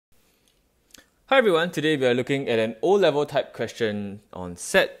Hi everyone, today we are looking at an O-level type question on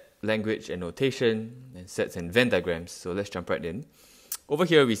set, language and notation, and sets and Venn diagrams. So let's jump right in. Over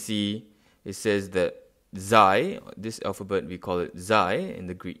here we see it says that xi, this alphabet we call it xi in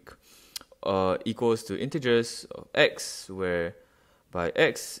the Greek, equals to integers of x, where by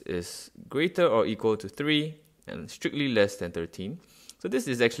x is greater or equal to 3 and strictly less than 13. So this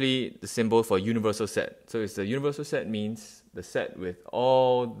is actually the symbol for universal set. So it's the universal set means the set with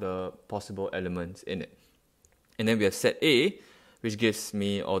all the possible elements in it. And then we have set A, which gives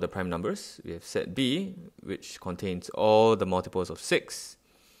me all the prime numbers. We have set B, which contains all the multiples of 6.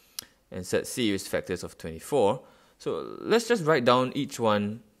 And set C is factors of 24. So let's just write down each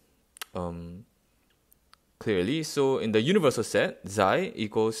one clearly. So in the universal set, xi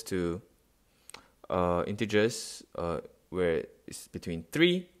equals to integers where it's between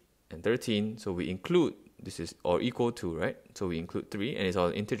 3 and 13. So we include, this is or equal to, right? So we include 3 and it's all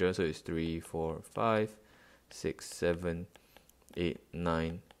integer. So it's 3, 4, 5, 6, 7, 8,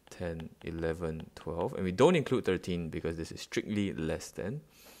 9, 10, 11, 12. And we don't include 13 because this is strictly less than.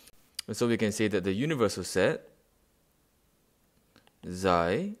 And so we can say that the universal set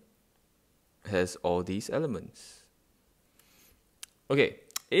xi has all these elements. Okay,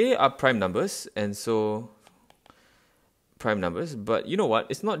 A are prime numbers, and so prime numbers, but you know what?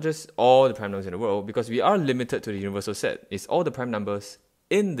 It's not just all the prime numbers in the world because we are limited to the universal set. It's all the prime numbers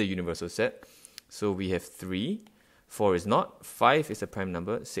in the universal set. So we have 3, 4 is not, 5 is a prime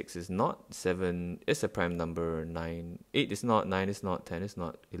number, 6 is not, 7 is a prime number, 9, 8 is not, 9 is not, 10 is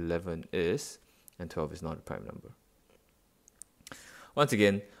not, 11 is, and 12 is not a prime number. Once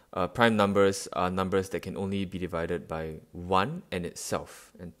again, prime numbers are numbers that can only be divided by 1 and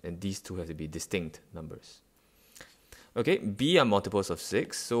itself, and these two have to be distinct numbers. Okay, B are multiples of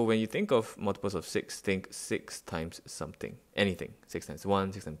 6, so when you think of multiples of 6, think 6 times something, anything. 6 times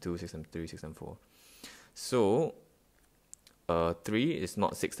 1, 6 times 2, 6 times 3, 6 times 4. So 3 is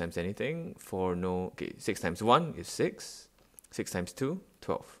not 6 times anything, 4 no, okay, 6 times 1 is 6, 6 times 2,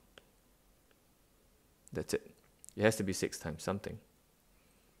 12. That's it. It has to be 6 times something,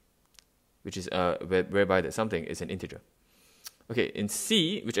 which is whereby that something is an integer. Okay, in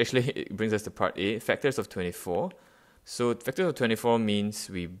C, which actually brings us to part A, factors of 24. So factors of 24 means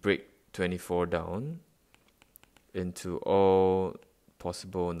we break 24 down into all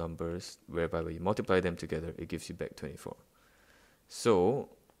possible numbers, whereby when you multiply them together, it gives you back 24. So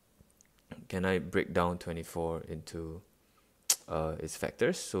can I break down 24 into its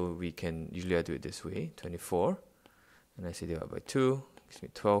factors? So we can, usually I do it this way, 24, and I say divide by 2, gives me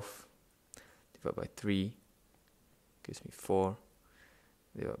 12, divide by 3, gives me 4,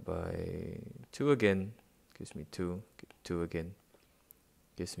 divide by 2 again, gives me 2, 2 again,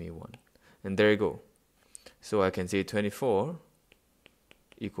 gives me 1. And there you go. So I can say 24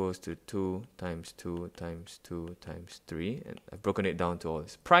 equals to 2 times 2 times 2 times 3. And I've broken it down to all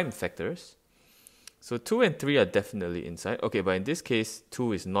its prime factors. So 2 and 3 are definitely inside. Okay, but in this case,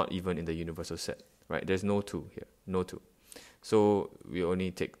 2 is not even in the universal set, right? There's no 2 here, no 2. So we only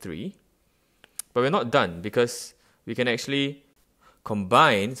take 3. But we're not done because we can actually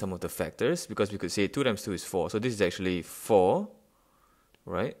combine some of the factors, because we could say 2 times 2 is 4. So this is actually 4,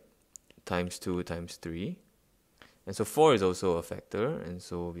 right, times 2 times 3. And so 4 is also a factor, and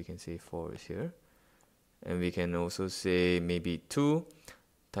so we can say 4 is here. And we can also say maybe 2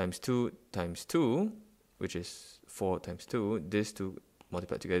 times 2 times 2, which is 4 times 2. This 2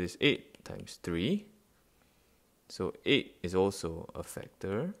 multiplied together is 8 times 3. So 8 is also a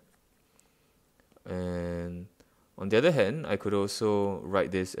factor. And on the other hand, I could also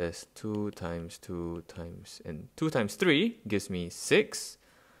write this as 2 times 2 times, and 2 times 3 gives me 6.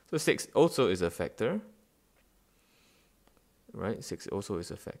 So 6 also is a factor, right? 6 also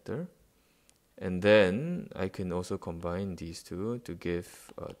is a factor. And then I can also combine these two to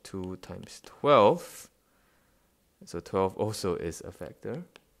give 2 times 12. So 12 also is a factor.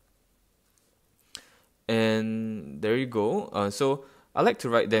 And there you go. So I like to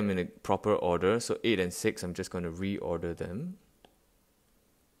write them in a proper order. So 8 and 6, I'm just going to reorder them.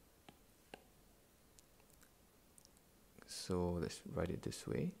 So let's write it this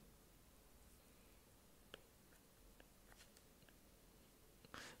way.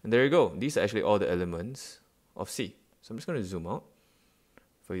 And there you go. These are actually all the elements of C. So I'm just going to zoom out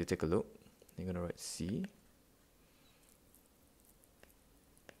for you to take a look. I'm going to write C.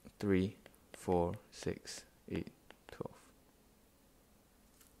 3, 4, 6, 8, 12.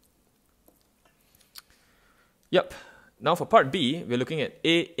 Yep. Now for part B, we're looking at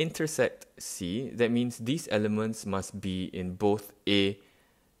A intersect C. That means these elements must be in both A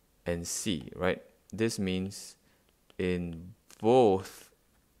and C, right? This means in both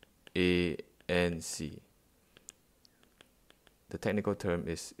A and C. The technical term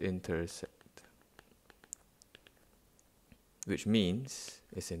is intersect, which means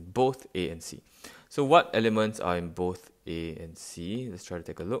it's in both A and C. So what elements are in both A and C? Let's try to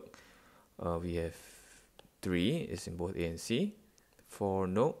take a look. We have 3 is in both A and C. 4,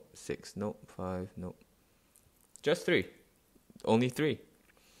 no. 6, no. 5, no. Just 3. Only 3.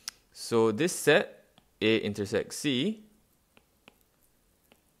 So this set, A intersects C,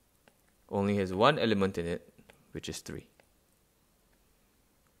 only has one element in it, which is 3.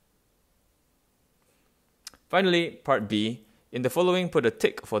 Finally, part B. In the following, put a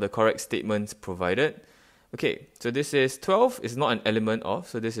tick for the correct statements provided. Okay, so this is 12 is not an element of,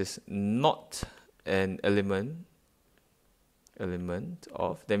 so this is not an element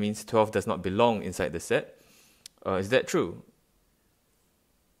of. That means 12 does not belong inside the set. Is that true?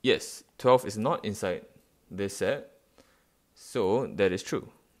 Yes, 12 is not inside this set, so that is true.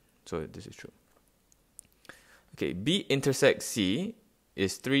 So this is true. Okay, B intersects C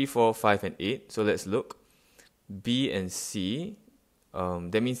is 3, 4, 5, and 8. So let's look. B and C,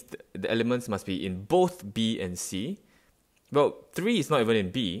 that means the elements must be in both B and C. Well, 3 is not even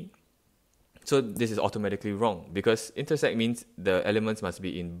in B, so this is automatically wrong, because intersect means the elements must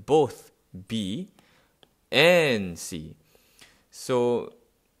be in both B and C. So,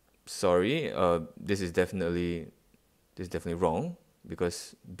 sorry, this is definitely wrong,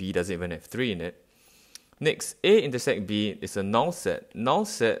 because B doesn't even have 3 in it. Next, A intersect B is a null set. Null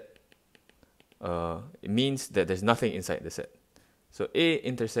set it means that there's nothing inside the set. So A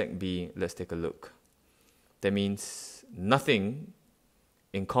intersect B, let's take a look. That means nothing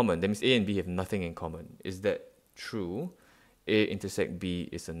in common. That means A and B have nothing in common. Is that true? A intersect B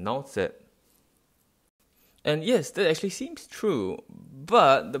is a null set. And yes, that actually seems true.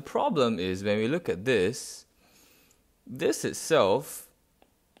 But the problem is when we look at this itself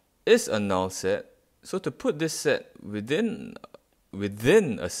is a null set. So to put this set within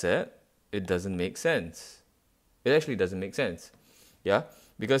a set, it doesn't make sense. It actually doesn't make sense. Yeah?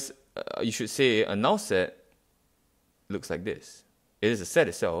 Because you should say a null set looks like this. It is a set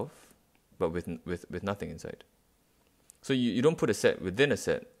itself, but with nothing inside. So you don't put a set within a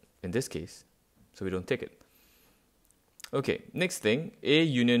set in this case. So we don't take it. Okay, next thing, A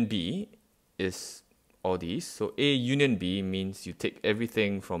union B is all these. So A union B means you take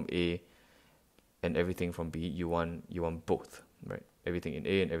everything from A and everything from B. You want both, right? Everything in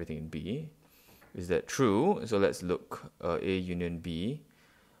A and everything in B. Is that true? So let's look. A union B.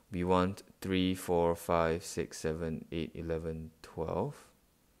 We want 3, 4, 5, 6, 7, 8, 11, 12.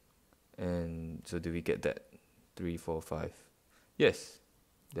 And so do we get that? 3, 4, 5. Yes,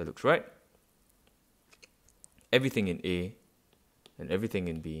 that looks right. Everything in A and everything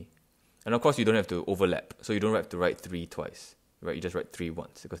in B. And of course, you don't have to overlap. So you don't have to write 3 twice, right? You just write 3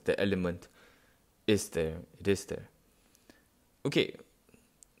 once because the element is there. It is there. Okay,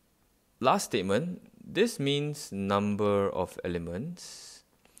 last statement. This means number of elements.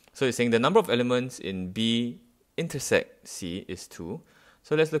 So it's saying the number of elements in B intersect C is 2.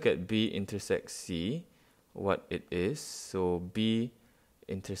 So let's look at B intersect C, what it is. So B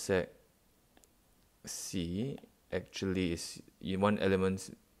intersect C actually is you want elements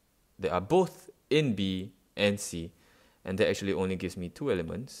that are both in B and C, and that actually only gives me 2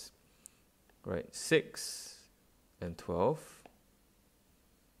 elements, right? 6 and 12.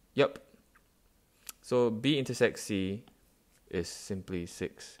 Yep. So B intersect C is simply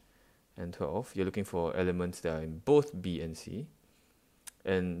 6 and 12. You're looking for elements that are in both B and C.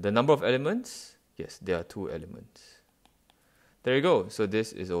 And the number of elements, yes, there are 2 elements. There you go. So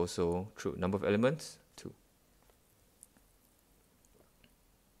this is also true. Number of elements,